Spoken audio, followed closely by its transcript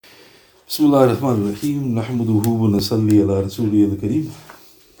Bismillah ar-Rahman ar-Rahim. Nahmaduhu wa nasalli ala Rasulihi al-Kareem.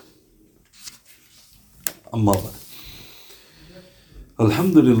 Amma ba'd.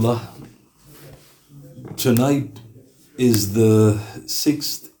 Alhamdulillah. Tonight is the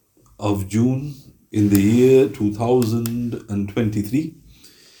 6th of June in the year 2023.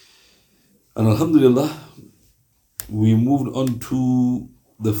 And Alhamdulillah, we moved on to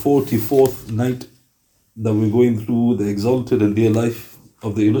the 44th night that we're going through the exalted and dear life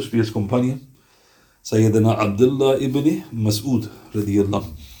of the illustrious companion, Sayyidina Abdullah Ibn Masood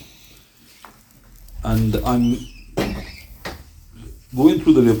radiyallahu. And I'm going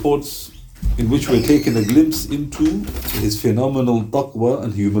through the reports in which we're taking a glimpse into his phenomenal taqwa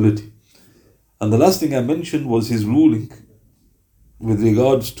and humility. And the last thing I mentioned was his ruling with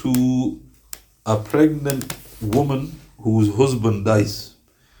regards to a pregnant woman whose husband dies.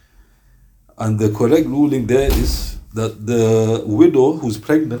 And the correct ruling there is that the widow who's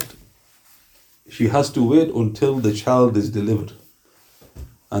pregnant, she has to wait until the child is delivered.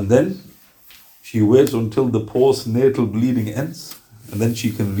 And then she waits until the postnatal bleeding ends, and then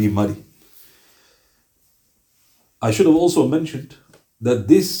she can remarry. I should have also mentioned that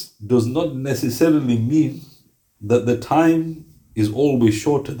this does not necessarily mean that the time is always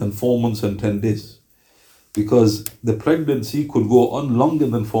shorter than 4 months and 10 days. Because the pregnancy could go on longer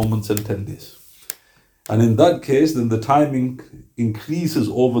than 4 months and 10 days. And in that case, then the timing increases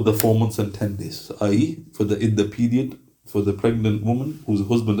over the 4 months and 10 days, i.e. for the iddah period for the pregnant woman whose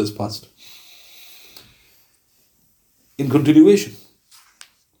husband has passed. In continuation,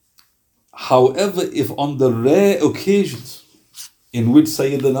 however, if on the rare occasions in which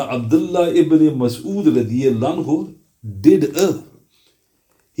Sayyidina Abdullah Ibn Masood radiyallahu anhu did err,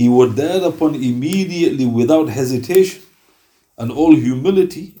 he would thereupon immediately, without hesitation and all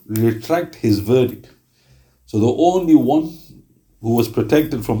humility, retract his verdict. So the only one who was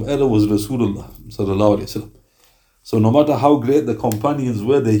protected from error was Rasulullah sallallahu alaihi wasallam. So no matter how great the companions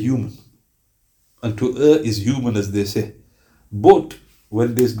were, they're human. And to err is human, as they say. But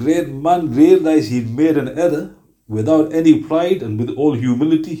when this great man realized he'd made an error, without any pride and with all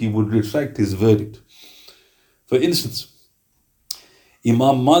humility, he would retract his verdict. For instance,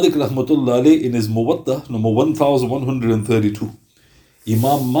 Imam Malik rahmatullah alayh in his Muwatta number 1132,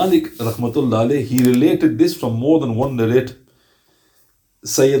 Imam Malik rahmatullah alayh, he related this from more than one narrator.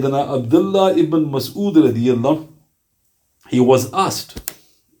 Sayyidina Abdullah Ibn Masood radiyallahu, he was asked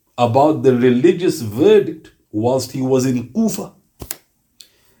about the religious verdict whilst he was in Kufa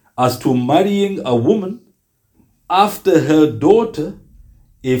as to marrying a woman after her daughter,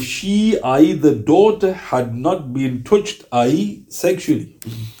 if she, i.e. the daughter, had not been touched, i.e. sexually.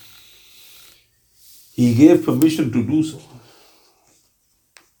 He gave permission to do so.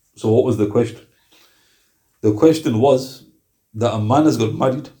 So what was the question? The question was that a man has got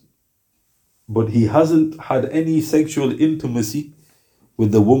married, but he hasn't had any sexual intimacy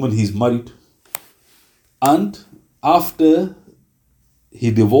with the woman he's married. And after he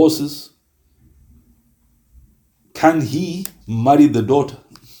divorces, can he marry the daughter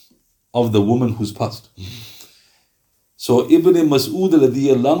of the woman who's passed? So Ibn Masood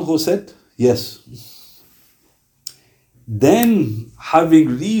radiyallahu anhu said, yes. Then,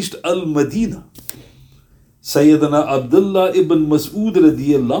 having reached Al-Madinah, Sayyidina Abdullah Ibn Masood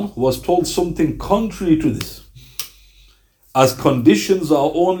radiyallahu anhu was told something contrary to this, as conditions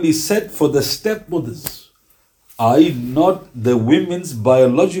are only set for the stepmothers, i.e. not the women's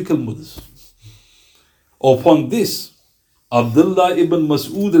biological mothers. Upon this, Abdullah Ibn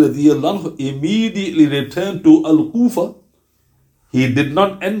Masood radiyallahu anhu immediately returned to Al-Kufa. He did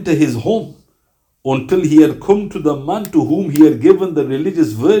not enter his home until he had come to the man to whom he had given the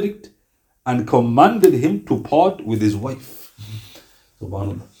religious verdict and commanded him to part with his wife.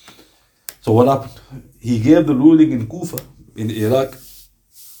 Subhanallah. So what happened? He gave the ruling in Kufa, in Iraq,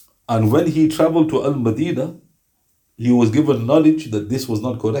 and when he traveled to Al-Madinah, he was given knowledge that this was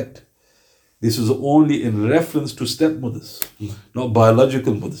not correct. This was only in reference to stepmothers, not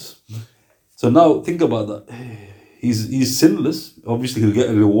biological mothers. So now think about that. He's sinless. Obviously he'll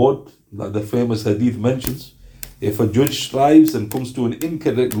get a reward, like the famous hadith mentions. If a judge strives and comes to an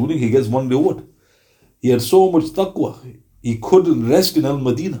incorrect ruling, he gets one reward. He had so much taqwa, he couldn't rest in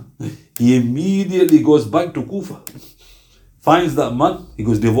Al-Madinah. He immediately goes back to Kufa, finds that man, he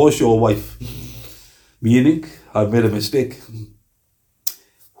goes, divorce your wife. Meaning, I made a mistake.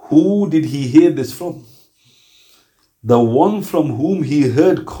 Who did he hear this from? The one from whom he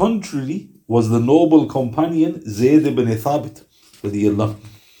heard contrary was the noble companion Zayd ibn Thabit radiyallahu.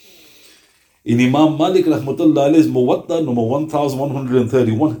 In Imam Malik rahmatullah alayh's Muwatta number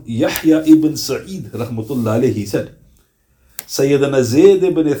 1131, Yahya ibn Sa'id rahmatullah alayh, he said, Sayyidina Zayd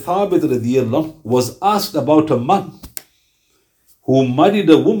ibn Thabit radiyallahu anhu was asked about a man who married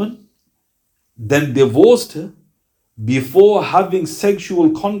a woman, then divorced her before having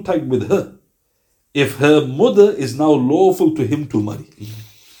sexual contact with her, if her mother is now lawful to him to marry.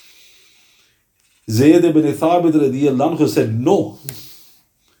 Zayd ibn Thabit radiyallahu anhu said, no.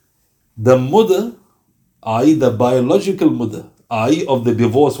 The mother, i.e. the biological mother, i.e. of the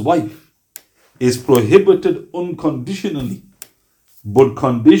divorced wife, is prohibited unconditionally, but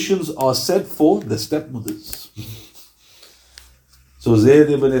conditions are set for the stepmothers. So Zayd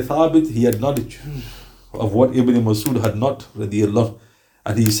ibn Thabit, he had knowledge of what Ibn Masood had not, radiyallahu,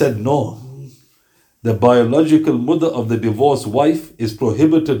 and he said, no, the biological mother of the divorced wife is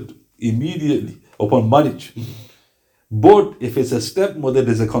prohibited immediately upon marriage. But if it's a stepmother,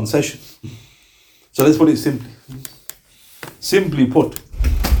 there's a concession. So let's put it simply. Simply put,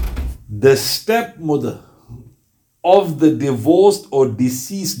 the stepmother of the divorced or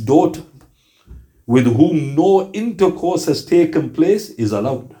deceased daughter with whom no intercourse has taken place is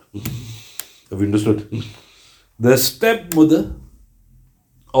allowed. Have you understood? The stepmother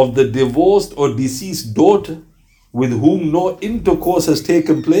of the divorced or deceased daughter with whom no intercourse has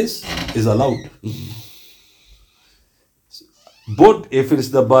taken place is allowed. But if it's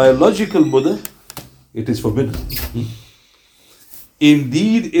the biological mother, it is forbidden.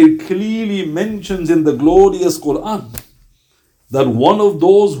 Indeed, it clearly mentions in the glorious Quran that one of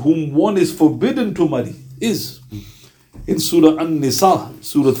those whom one is forbidden to marry is in Surah An-Nisa,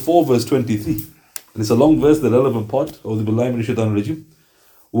 Surah 4, verse 23. And it's a long verse, the relevant part. A'udhu billahi minash shaitanir rajim.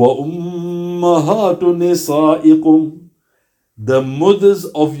 Wa ummahatu nisaikum, the mothers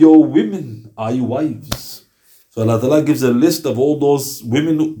of your women are your wives. So Allah Ta'ala gives a list of all those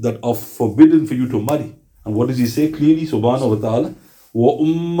women that are forbidden for you to marry. And what does He say clearly, subhanahu wa ta'ala? Wa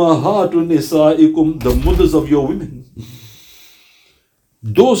ummahatu nisaikum, the mothers of your women.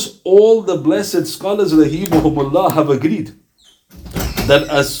 Thus all the blessed scholars rahimahumullah have agreed that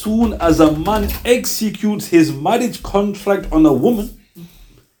as soon as a man executes his marriage contract on a woman,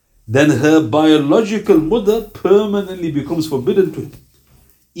 then her biological mother permanently becomes forbidden to him,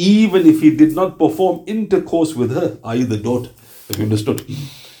 even if he did not perform intercourse with her, i.e. the daughter. Have you understood?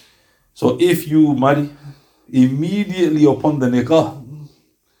 So if you marry immediately upon the nikah,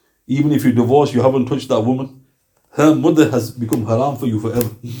 even if you divorce, you haven't touched that woman, her mother has become haram for you forever.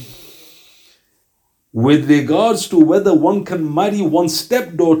 With regards to whether one can marry one's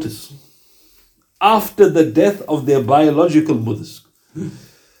stepdaughters after the death of their biological mothers,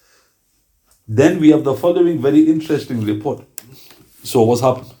 then we have the following very interesting report. So what's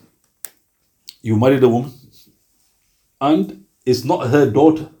happened? You married a woman and it's not her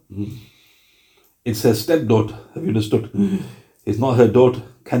daughter, it's her stepdaughter. Have you understood? It's not her daughter.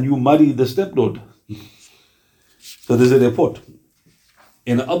 Can you marry the stepdaughter? So there's a report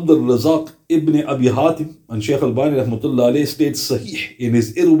in Abdul Razak Ibn Abi Hatim, and Shaykh Al-Bani rahmatullah alayhi states Sahih in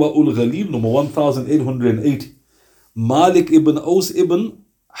his Irwa ul-Ghalil number 1880. Malik ibn Aus ibn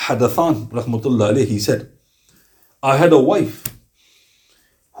Hadathan rahmatullah alayhi, he said, I had a wife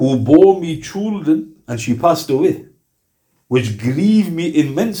who bore me children and she passed away, which grieved me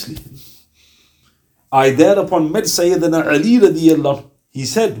immensely. I thereupon met Sayyidina Ali radiyallahu anhu. He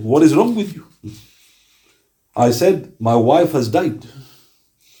said, what is wrong with you? I said, my wife has died.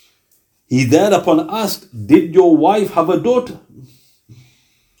 He thereupon asked, did your wife have a daughter?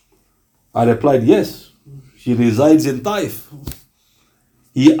 I replied, yes, she resides in Taif.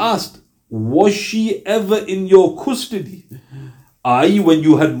 He asked, was she ever in your custody? I.e. when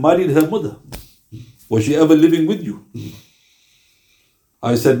you had married her mother, was she ever living with you?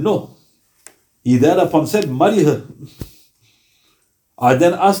 I said, no. He thereupon said, marry her. I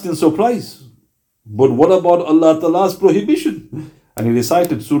then asked in surprise, but what about Allah Ta'ala's prohibition? And he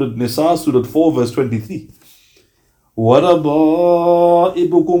recited Surah Nisa, Surah 4, verse 23. وَرَبَائِبُكُمُ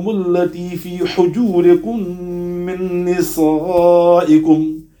الَّتِي فِي حُجُورِكُم مِّن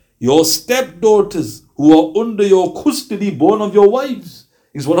نِّسَائِكُمْ, your stepdaughters who are under your custody, born of your wives.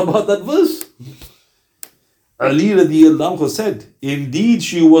 Is what about that verse? Ali radiyallahu anhu said, indeed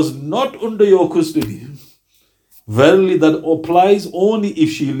she was not under your custody. Verily that applies only if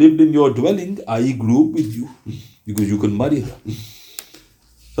she lived in your dwelling, i.e. grew up with you, because you can marry her.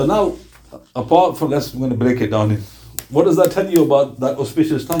 So now, apart from that, I'm going to break it down. What does that tell you about that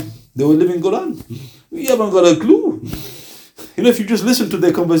auspicious time? They were living Quran. We haven't got a clue. You know, if you just listen to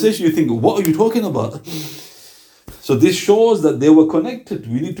their conversation, you think, what are you talking about? So this shows that they were connected.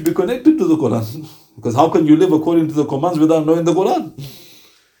 We need to be connected to the Quran. Because how can you live according to the commands without knowing the Quran?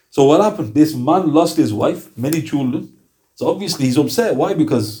 So what happened? This man lost his wife, many children, So obviously he's upset. Why?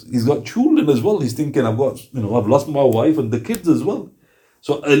 Because he's got children as well. He's thinking, I've lost my wife and the kids as well.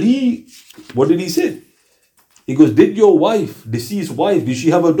 So Ali, what did he say? He goes, did your wife, deceased wife, did she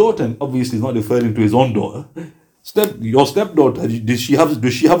have a daughter? And obviously he's not referring to his own daughter. Your stepdaughter, does she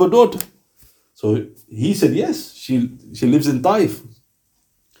have a daughter? So he said, yes, she lives in Taif.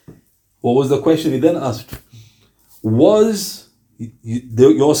 What was the question he then asked? Was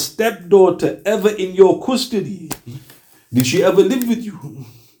your stepdaughter ever in your custody? Did she ever live with you?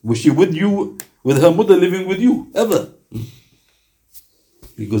 Was she with you, with her mother living with you, ever?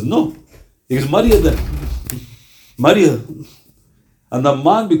 He goes, no. He goes, marry her then. Marry her. And the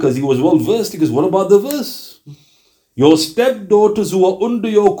man, because he was well versed, he goes, what about the verse? Your stepdaughters who are under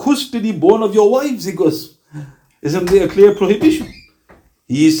your custody, born of your wives. He goes, isn't there a clear prohibition?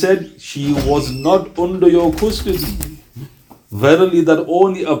 He said, she was not under your custody. Verily, that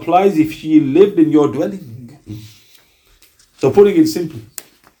only applies if she lived in your dwelling. So putting it simply,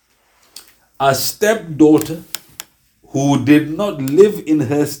 a stepdaughter who did not live in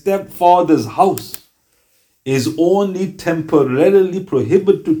her stepfather's house is only temporarily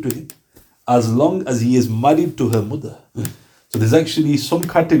prohibited to him as long as he is married to her mother. So there's actually some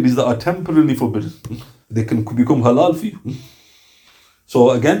categories that are temporarily forbidden. They can become halal for you.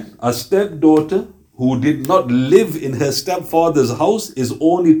 So again, a stepdaughter who did not live in her stepfather's house is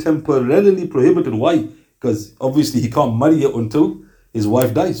only temporarily prohibited. Why? Because obviously he can't marry her until his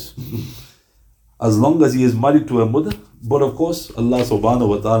wife dies. As long as he is married to her mother. But of course, Allah subhanahu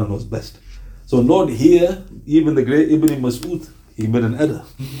wa ta'ala knows best. So note here, even the great Ibn Masood, he made an error.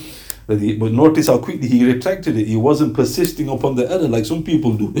 But notice how quickly he retracted it. He wasn't persisting upon the error like some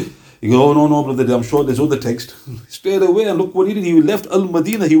people do. He goes, oh no, brother, I'm sure there's other text. Straight away, and look what he did. He left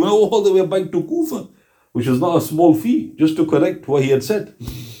Al-Madinah. He went all the way back to Kufa, which was not a small feat, just to correct what he had said.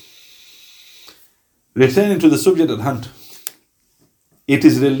 Returning to the subject at hand. It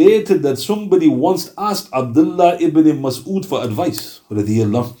is related that somebody once asked Abdullah Ibn Masood for advice,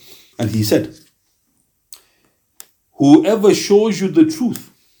 and he said, whoever shows you the truth,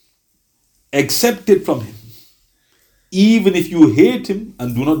 accept it from him, even if you hate him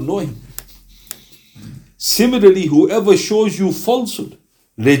and do not know him. Similarly, whoever shows you falsehood,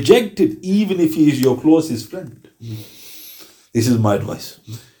 reject it, even if he is your closest friend. This is my advice.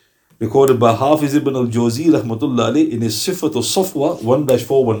 Recorded by Hafiz ibn al-Jawzi rahmatullah alayh in his Sifatus Safwah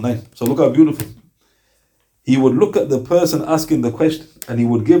 1-419. So look how beautiful. He would look at the person asking the question and he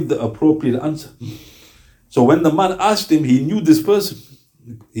would give the appropriate answer. So when the man asked him, he knew this person.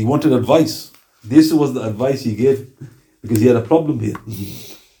 He wanted advice. This was the advice he gave because he had a problem here.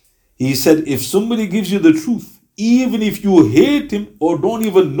 He said, if somebody gives you the truth, even if you hate him or don't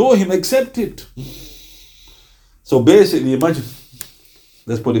even know him, accept it. So basically, imagine,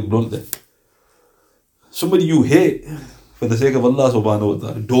 let's put it bluntly. Somebody you hate for the sake of Allah subhanahu wa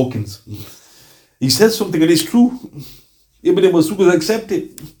ta'ala, Dawkins. He says something and it's true. Ibn Masood, accept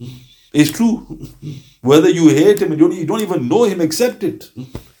it. It's true. Whether you hate him and you don't even know him, accept it.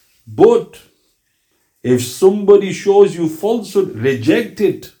 But if somebody shows you falsehood, reject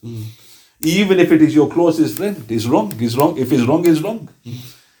it. Even if it is your closest friend. It's wrong. It's wrong. If it's wrong, it's wrong.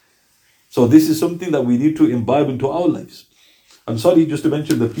 So this is something that we need to imbibe into our lives. I'm sorry, just to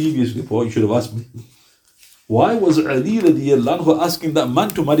mention the previous report, you should have asked me. Why was Ali radiallahu anhu asking that man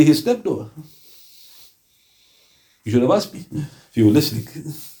to marry his stepdaughter? You should have asked me if you were listening.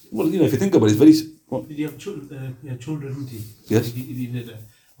 Well, if you think about it, it's very... Well, did he have children, didn't he? Yes. He needed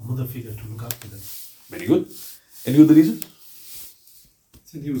a mother figure to look after them. Very good. Any other reason?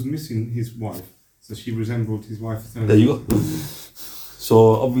 Said he was missing his wife, so she resembled his wife. There you go.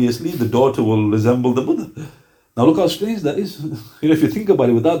 So obviously the daughter will resemble the mother. Now look how strange that is. If you think about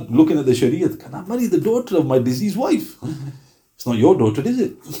it without looking at the Sharia, can I marry the daughter of my deceased wife? It's not your daughter, is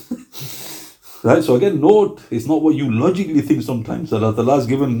it? Right? So again, note, it's not what you logically think sometimes. That Allah has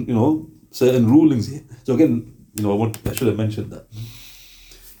given, certain rulings here. So again, I should have mentioned that.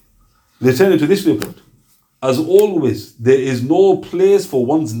 Returning to this report. As always, there is no place for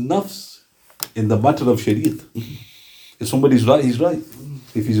one's nafs in the matter of Sharia. If somebody's right, he's right.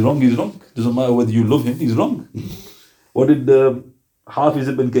 If he's wrong, he's wrong. Doesn't matter whether you love him, he's wrong. What did Hafiz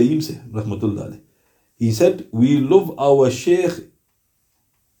ibn Qayyim say? Rahmatullah alayh. He said, we love our Shaykh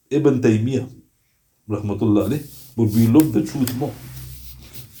Ibn Taymiyyah, Rahmatullah alayh, but we love the truth more.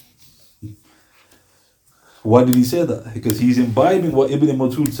 Why did he say that? Because he's imbibing what Ibn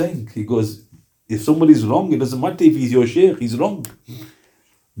Masood is saying. He goes, if somebody's wrong, it doesn't matter if he's your Shaykh, he's wrong.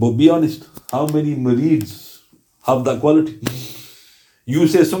 But be honest, how many murids have that quality? You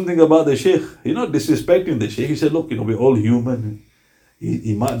say something about the Shaykh, you're not disrespecting the Shaykh. You say, look, we're all human.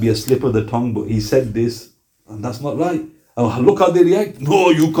 He might be a slip of the tongue, but he said this, and that's not right. And look how they react. No,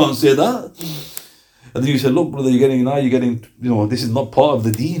 you can't say that. And then you say, look, brother, you're getting, this is not part of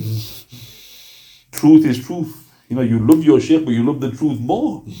the deen. Truth is truth. You love your shaykh, but you love the truth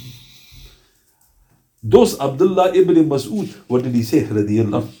more. Thus, Abdullah Ibn Masood, what did he say?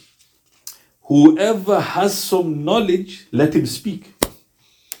 Radiyallahu. Whoever has some knowledge, let him speak.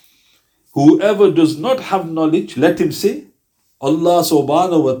 Whoever does not have knowledge, let him say, Allah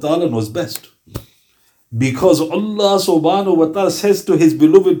subhanahu wa ta'ala knows best. Because Allah subhanahu wa ta'ala says to his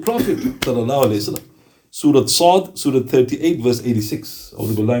beloved Prophet, sallallahu alayhi wa sallam, Surah Sad, Surah 38, verse 86.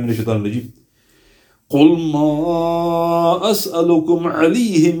 A'udhu billahi minash shaitanir rajeem. قُلْ مَا أَسْأَلُكُمْ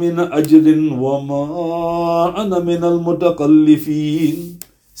عَلَيْهِ مِنْ أَجْرٍ وَمَا أَنَا مِنَ الْمُتَقَلِّفِينَ.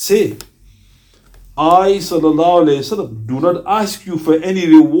 Say, I, sallallahu alayhi wasallam, do not ask you for any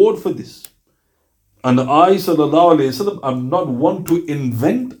reward for this. And I, sallallahu alayhi wasallam, am not one to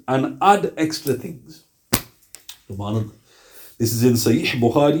invent and add extra things. Subhanallah. This is in Sahih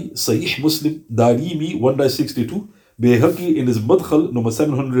Bukhari, Sahih Muslim, Darimi 1-62, Bayhaqi in his Madkhal number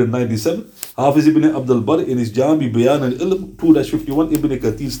 797, Hafiz ibn Abdul Bar in his Jami Bayan al-Ilm 2-51, Ibn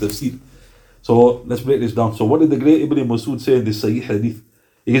Kathir's Tafsir. So let's break this down. So what did the great Ibn Masood say in this Sahih Hadith?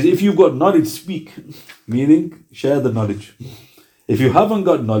 Because if you've got knowledge, speak. Meaning, share the knowledge. If you haven't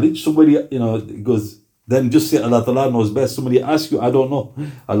got knowledge, somebody, goes, then just say Allah Ta'ala knows best. Somebody asks you, I don't know.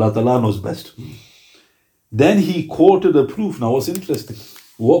 Allah Ta'ala knows best. Then he quoted a proof. Now what's interesting?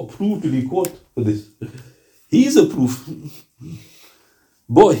 What proof did he quote for this? He's a proof.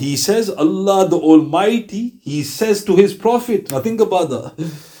 But he says, Allah the Almighty, he says to his Prophet. Now think about that.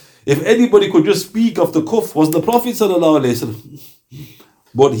 If anybody could just speak off the cuff, was the Prophet sallallahu alayhi wasallam.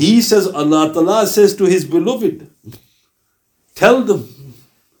 But he says, Allah Ta'ala says to his beloved, tell them,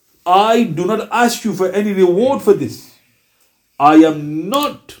 I do not ask you for any reward for this. I am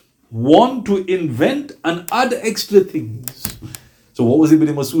not one to invent and add extra things. So what was Ibn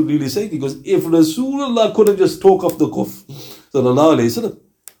Masood really saying? He goes, if Rasulullah couldn't just talk off the cuff, sallallahu alayhi wasallam,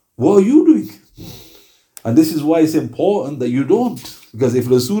 what are you doing? And this is why it's important that you don't. Because if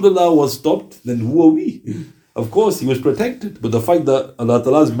Rasulullah was stopped, then who are we? Of course, he was protected. But the fact that Allah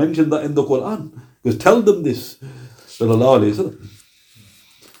Ta'ala has mentioned that in the Quran, because tell them this. Sallallahu alayhi wasallam.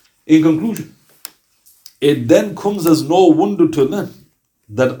 In conclusion, it then comes as no wonder to learn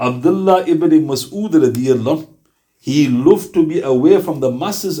that Abdullah ibn Masood radiyallahu, he loved to be away from the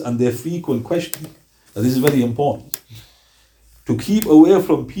masses and their frequent questioning. Now this is very important. To keep away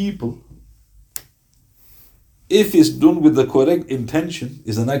from people, if it's done with the correct intention,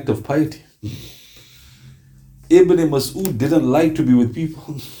 is an act of piety. Ibn Masood didn't like to be with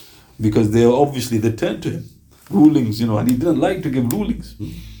people because they turned to him. Rulings, and he didn't like to give rulings.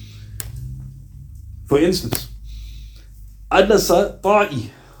 For instance, Adasa Ta'i,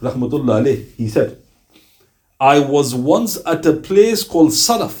 rahmatullah alayh, he said, I was once at a place called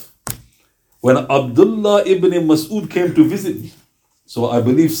Saraf when Abdullah ibn Masood came to visit me. So I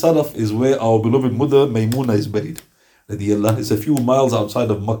believe Saraf is where our beloved mother Maymuna is buried. It's a few miles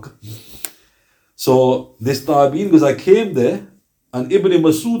outside of Makkah. So this Tabi'in, because I came there and Ibn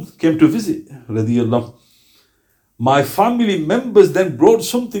Masood came to visit. My family members then brought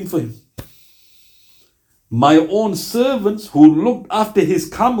something for him. My own servants who looked after his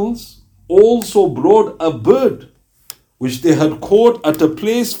camels also brought a bird which they had caught at a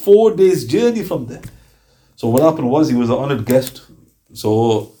place 4 days' journey from there. So what happened was he was an honored guest.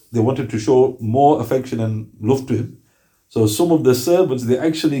 So they wanted to show more affection and love to him. So some of the servants, they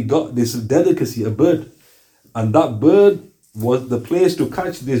actually got this delicacy, a bird. And that bird was, the place to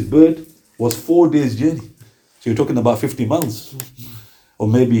catch this bird was 4 days' journey. So you're talking about 50 miles. Or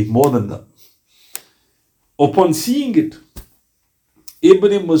maybe more than that. Upon seeing it,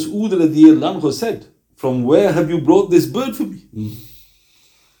 Ibn Masood radiyallahu anhu said, from where have you brought this bird for me?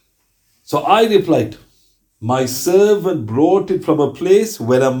 So I replied, my servant brought it from a place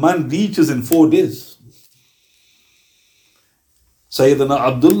where a man reaches in 4 days. Sayyidina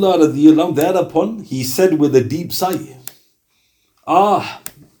Abdullah radiyallahu anhu, thereupon he said with a deep sigh,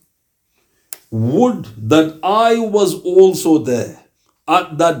 would that I was also there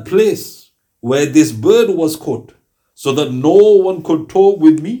at that place where this bird was caught, so that no one could talk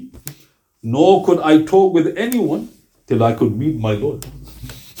with me, nor could I talk with anyone till I could meet my Lord.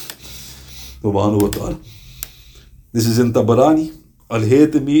 Subhanahu wa ta'ala. This is in Tabarani,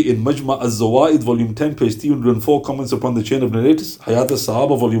 Al-Haytami in Majma' al-Zawaid, volume 10, page 304, comments upon the chain of narrators, Hayat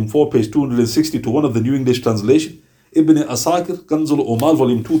al-Sahaba, volume 4, page 260 to 1 of the New English translation, Ibn Asakir, Kanzul Umal,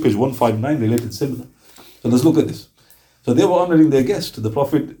 volume 2, page 159, related similar. So let's look at this. So they were honoring their guest. The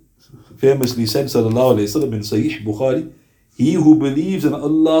Prophet famously said, sallallahu alayhi wasallam, in Sahih Bukhari, he who believes in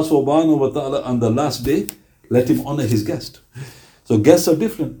Allah subhanahu wa ta'ala on the last day, let him honor his guest. So guests are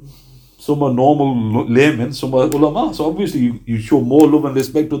different. Some are normal laymen, some are ulama. So obviously you show more love and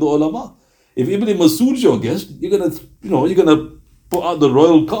respect to the ulama. If Ibn Masood's your guest, you're gonna put out the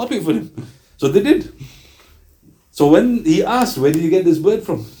royal carpet for him. So they did. So when he asked, where did you get this bird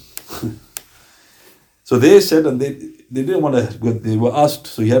from? So they said, and they didn't want to go, they were asked,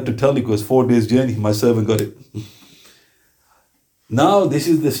 so he had to tell, because 4 days journey, my servant got it. Now this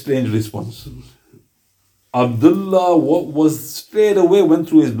is the strange response. Abdullah, what was straight away went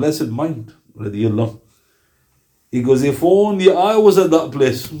through his blessed mind. Radiallahu. He goes, if only I was at that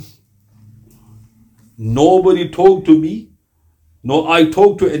place. Nobody talked to me, no I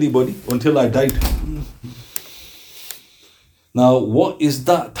talked to anybody until I died. Now what is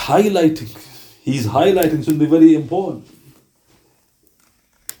that highlighting? He's highlighting something very important.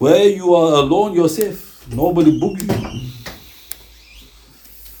 Where you are alone, you're safe. Nobody book you.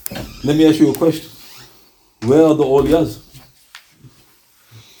 Let me ask you a question. Where are the awliyas?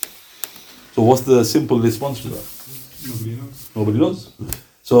 So what's the simple response to that? Nobody knows. Nobody knows.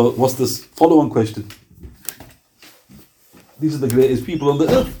 So what's the follow-on question? These are the greatest people on the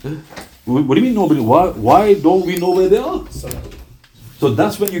earth. What do you mean nobody? Why don't we know where they are? So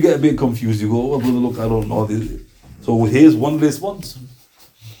that's when you get a bit confused. You go, oh brother, look, I don't know this. So here's one response.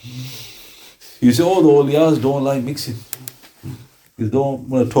 You say, oh, the awliyas don't like mixing. They don't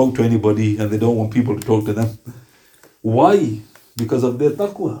want to talk to anybody and they don't want people to talk to them. Why? Because of their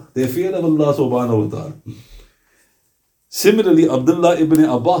taqwa, their fear of Allah subhanahu wa ta'ala. Similarly, Abdullah ibn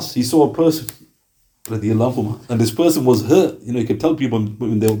Abbas, he saw a person, and this person was hurt. You know, you can tell people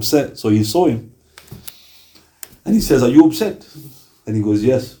when they're upset. So he saw him. And he says, are you upset? And he goes,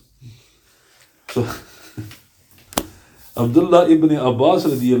 yes. So Abdullah ibn Abbas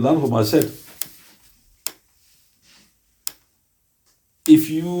said, if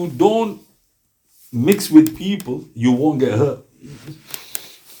you don't mix with people, you won't get hurt.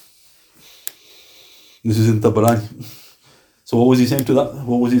 This is in Tabarani. So what was he saying to that?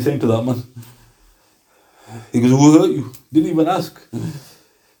 What was he saying to that man? He goes, who hurt you? Didn't even ask.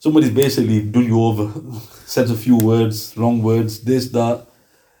 Somebody's basically done you over, said a few words, wrong words, this, that.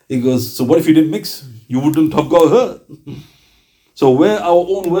 He goes, so what if you didn't mix? You wouldn't have got hurt. So we're our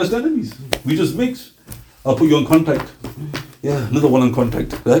own worst enemies. We just mix. I'll put you on contact. Yeah, another one on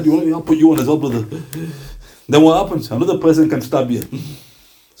contact. Right? I'll put you on as well, brother. Then what happens? Another person can stab you.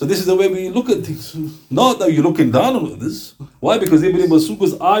 So this is the way we look at things. Not that you're looking down on this. Why? Because Ibn Masood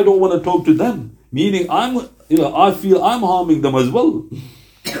goes, I don't want to talk to them. Meaning I feel I'm harming them as well.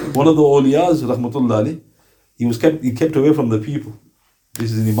 One of the awliyas, rahmatullah alayh, he kept away from the people.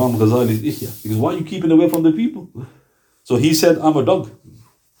 This is in Imam Ghazali's Ihya. He goes, why are you keeping away from the people? So he said, I'm a dog.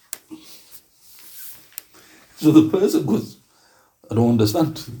 So the person goes, I don't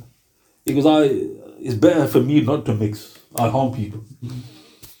understand. He goes, it's better for me not to mix. I harm people.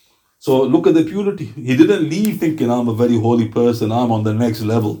 So look at the purity. He didn't leave thinking I'm a very holy person, I'm on the next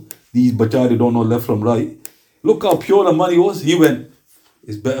level. These bachari don't know left from right. Look how pure the money was. He went,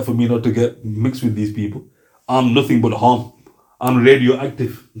 it's better for me not to get mixed with these people. I'm nothing but harm. I'm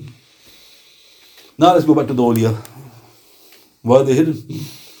radioactive. Now let's go back to the awliya. Why are they hidden?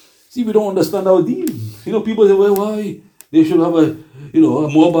 See, we don't understand our deen. You know, people say, well, why? They should have a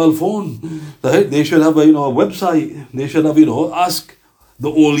mobile phone. Right? They should have a website. They should have, ask the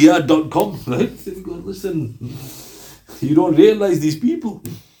awliya.com. Right? Listen, you don't realize these people.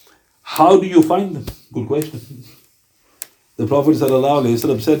 How do you find them? Good question. The Prophet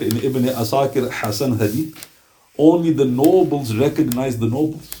ﷺ said in Ibn Asakir Hasan Hadith, only the nobles recognize the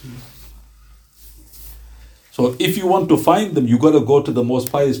nobles. So if you want to find them, you got to go to the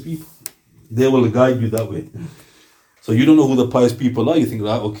most pious people. They will guide you that way. So you don't know who the pious people are. You think,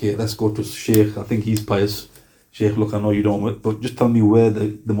 right, okay, let's go to Sheikh. I think he's pious. Sheikh, look, I know you don't, but just tell me where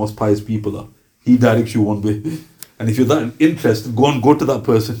the most pious people are. He directs you one way. And if you're that interested, go to that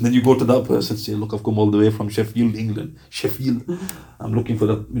person. Then you go to that person, say, look, I've come all the way from Sheffield, England. Sheffield. I'm looking for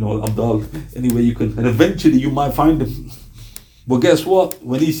the, Abdal. Anyway, you can, and eventually you might find him. But guess what?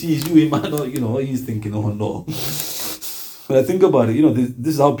 When he sees you, he might not, he's thinking, oh no. But I think about it,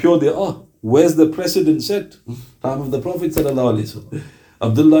 this is how pure they are. Where's the precedent set? Time of the Prophet sallallahu alaihi wasallam.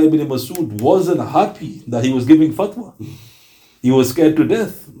 Abdullah ibn Masood wasn't happy that he was giving fatwa. He was scared to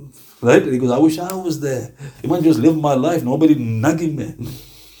death. Right? And he goes, I wish I was there. I might just live my life, nobody nagging me.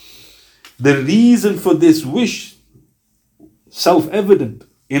 The reason for this wish, self-evident.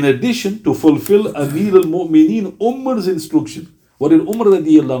 In addition to fulfill Amir al-Mu'mineen Umar's instruction. What did Umar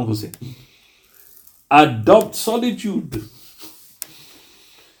radiyallahu anhu say? Adopt solitude.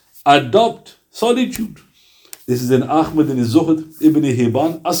 Adopt solitude. This is in Ahmad in his Zuhd, Ibn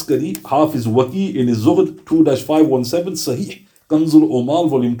Hibban, Askari, Hafiz Waqi in his Zuhd 2-517, Sahih, Kanzul Omal,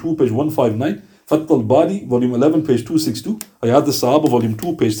 volume 2, page 159, Fath al-Bari, volume 11, page 262, Hayat al-Sahaba, volume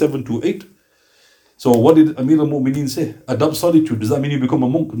 2, page 728. So what did Amir al-Mu'mineen say? Adopt solitude. Does that mean you become a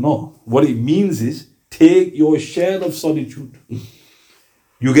monk? No. What it means is, take your share of solitude.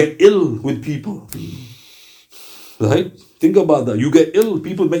 You get ill with people. Right? Think about that. You get ill.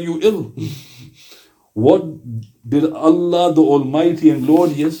 People make you ill. What did Allah the Almighty and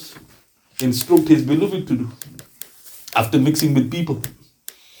Glorious instruct His beloved to do after mixing with people?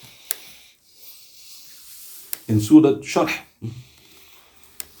 In Surah Sharh.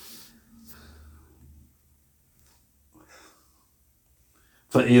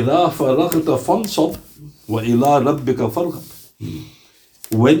 فَإِذَا فَرَغْتَ فَانْصَبْ وَإِلَىٰ رَبِّكَ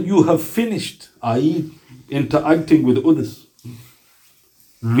فَارْغَبْ. When you have finished, i.e. interacting with others,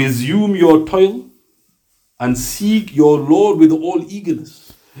 resume your toil and seek your Lord with all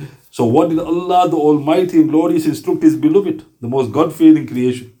eagerness. So what did Allah the Almighty and Glorious instruct His beloved, the most God-fearing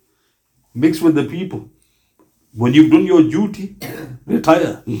creation? Mix with the people. When you've done your duty,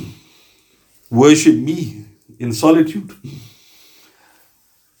 retire. Worship me in solitude.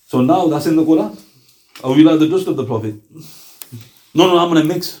 So now that's in the Quran. Are we like the dust of the Prophet? No, I'm going to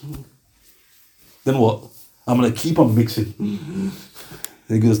mix. Then what? I'm going to keep on mixing.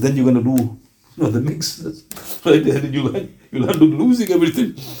 Because then you're going to do the mix. Right there, you'll end up losing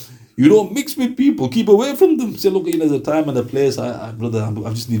everything. You don't mix with people. Keep away from them. Say, look, there's a time and a place. Brother, I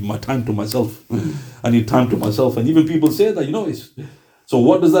just need my time to myself. I need time to myself. And even people say that, So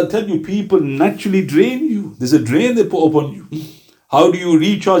what does that tell you? People naturally drain you. There's a drain they put upon you. How do you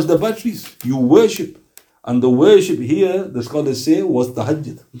recharge the batteries? You worship. And the worship here, the scholars say, was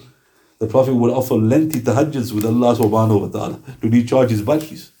tahajjud. The Prophet would offer lengthy tahajjuds with Allah subhanahu wa ta'ala to recharge his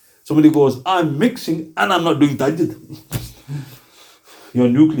batteries. Somebody goes, I'm mixing and I'm not doing tahajjud. You're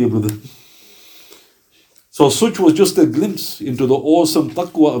nuclear, brother. So such was just a glimpse into the awesome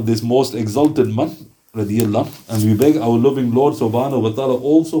taqwa of this most exalted man, radiyallahu. And we beg our loving Lord subhanahu wa ta'ala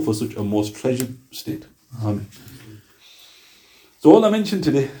also for such a most treasured state. Amen. So all I mentioned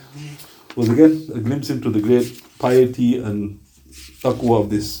today was again a glimpse into the great piety and taqwa of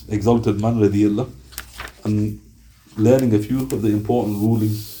this exalted man, radiyallahu, and learning a few of the important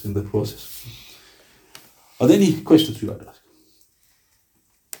rulings in the process. Are there any questions you'd like to ask?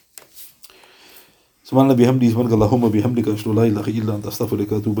 سبحان الله بحمده سبحانك اللهم بحمدك أشهد أن لا إله إلا أنت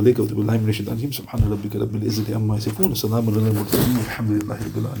أستغفرك وأتوب إليك وأتوب بالله من الشيطان الرجيم سبحان ربك رب العزة عما يصفون وسلام على المرسلين والحمد لله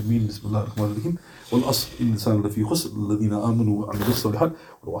رب العالمين بسم الله الرحمن الرحيم والعصر إن الإنسان لفي خسر الذين آمنوا وعملوا الصالحات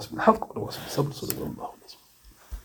والتواصوا بالحق والتواصوا بالصبر صدق الله العظيم.